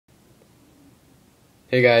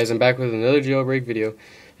Hey guys, I'm back with another jailbreak video,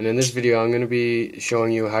 and in this video I'm going to be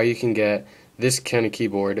showing you how you can get this kind of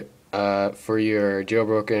keyboard for your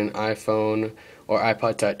jailbroken iPhone or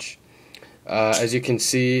iPod Touch. As you can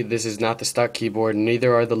see, this is not the stock keyboard,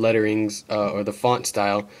 neither are the letterings or the font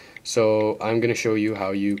style, so I'm going to show you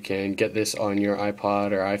how you can get this on your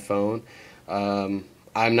iPod or iPhone.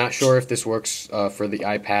 I'm not sure if this works for the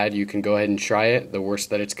iPad. You can go ahead and try it. The worst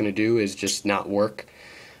that it's going to do is just not work.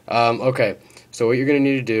 Okay, so what you're going to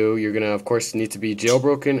need to do, you're going to of course need to be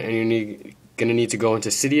jailbroken, and you're going to need to go into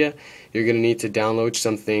Cydia. You're going to need to download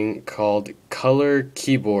something called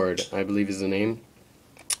Colorkeyboard, I believe is the name.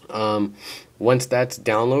 Once that's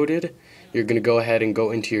downloaded, you're going to go ahead and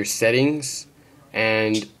go into your settings,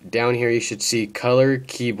 and down here you should see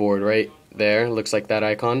Colorkeyboard right there. Looks like that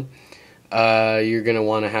icon. You're going to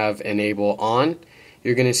want to have enable on.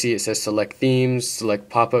 You're going to see it says select themes, select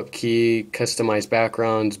pop-up key, customize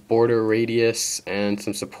backgrounds, border radius, and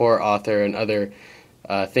some support author and other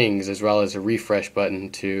things, as well as a refresh button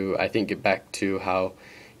to, I think, get back to how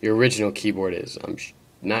your original keyboard is. I'm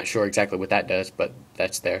not sure exactly what that does, but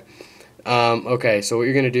that's there. Okay, so what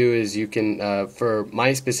you're going to do is you can, for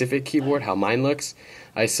my specific keyboard, how mine looks,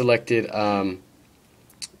 I selected, you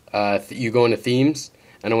go into themes,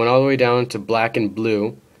 and I went all the way down to black and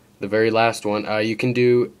blue. The very last one. You can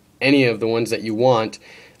do any of the ones that you want.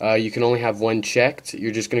 You can only have one checked.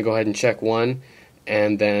 You're just going to go ahead and check one,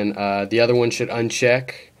 and then the other one should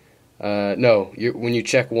uncheck. No, when you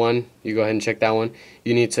check one, you go ahead and check that one.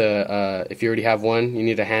 You need to, if you already have one, you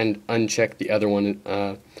need to hand uncheck the other one.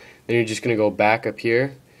 Then you're just going to go back up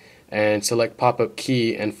here and select pop-up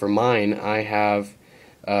key. And for mine, I have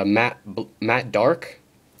matte dark,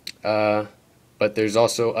 but there's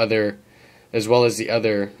also other. As well as the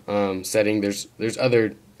other setting, there's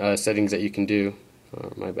other settings that you can do.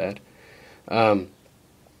 My bad.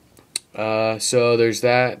 So there's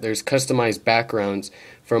that. There's customized backgrounds.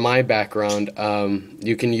 For my background,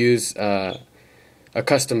 you can use a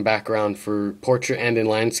custom background for portrait and in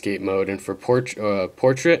landscape mode. And for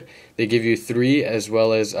portrait, they give you 3, as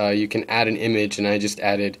well as you can add an image. And I just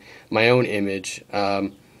added my own image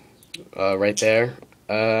right there.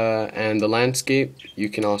 And the landscape, you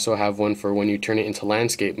can also have one for when you turn it into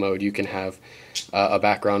landscape mode. You can have a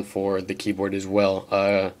background for the keyboard as well.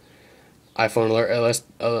 iPhone alert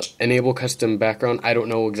enable custom background. I don't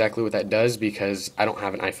know exactly what that does because I don't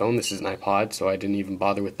have an iPhone. This is an iPod, so I didn't even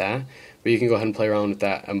bother with that. But you can go ahead and play around with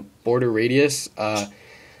that. Border radius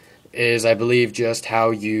is, I believe, just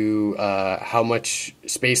how much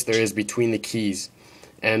space there is between the keys.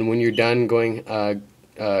 And when you're done going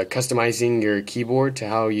customizing your keyboard to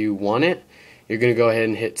how you want it, you're going to go ahead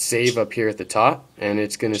and hit save up here at the top, and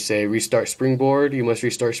it's going to say restart springboard. You must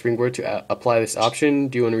restart springboard to apply this option.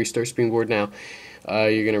 Do you want to restart springboard now?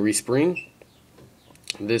 You're going to respring.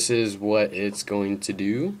 This is what it's going to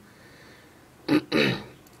do.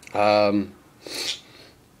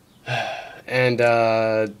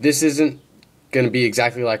 This isn't going to be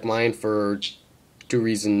exactly like mine for 2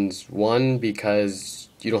 reasons. One, because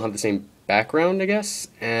you don't have the same background, I guess,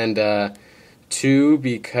 and 2,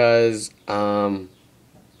 because I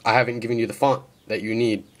haven't given you the font that you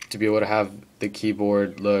need to be able to have the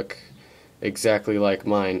keyboard look exactly like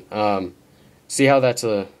mine. See how that's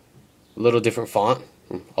a little different font,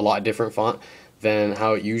 a lot different font than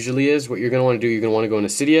how it usually is? What you're going to want to do, you're going to want to go into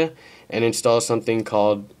Cydia and install something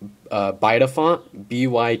called Bytafont,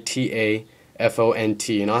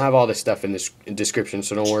 Bytafont, and I'll have all this stuff in this description,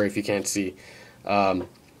 so don't worry if you can't see.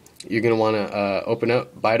 You're going to want to open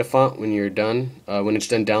up Bytafont when you're done, when it's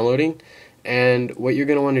done downloading. And what you're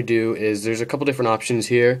going to want to do is there's a couple different options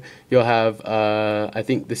here. You'll have, I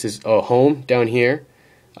think this is home down here.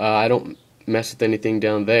 I don't mess with anything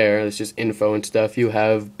down there. It's just info and stuff. You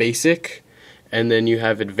have basic, and then you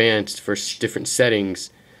have advanced for different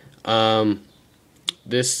settings.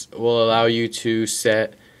 This will allow you to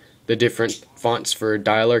set the different fonts for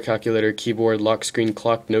dialer, calculator, keyboard, lock screen,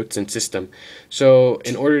 clock, notes, and system. So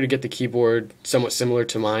in order to get the keyboard somewhat similar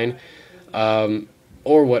to mine,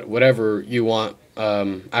 or whatever you want,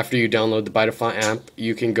 after you download the Bytafont app,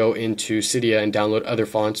 you can go into Cydia and download other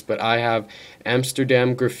fonts. But I have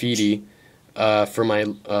Amsterdam Graffiti for my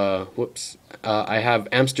I have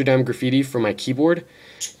Amsterdam Graffiti for my keyboard,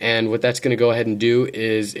 and what that's going to go ahead and do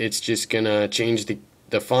is it's just going to change the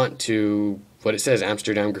font to what it says,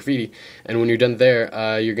 Amsterdam Graffiti. And when you're done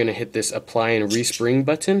there, you're going to hit this apply and respring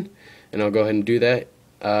button, and I'll go ahead and do that.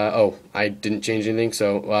 Oh, I didn't change anything,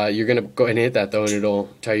 so you're going to go ahead and hit that though, and it'll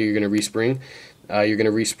tell you you're going to respring. You're going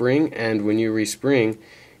to respring, and when you respring,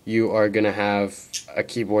 you are going to have a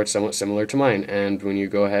keyboard somewhat similar to mine. And when you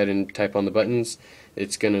go ahead and type on the buttons,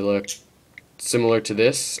 it's going to look similar to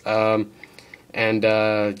this. Yeah,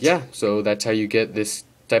 so that's how you get this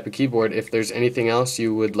type of keyboard. If there's anything else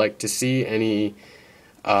you would like to see, any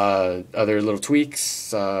other little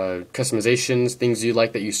tweaks, customizations, things you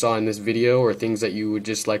like that you saw in this video, or things that you would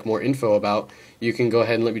just like more info about, you can go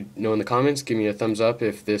ahead and let me know in the comments. Give me a thumbs up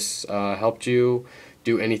if this helped you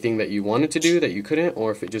do anything that you wanted to do that you couldn't,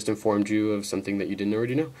 or if it just informed you of something that you didn't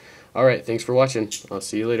already know. Alright, thanks for watching. I'll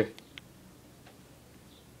see you later.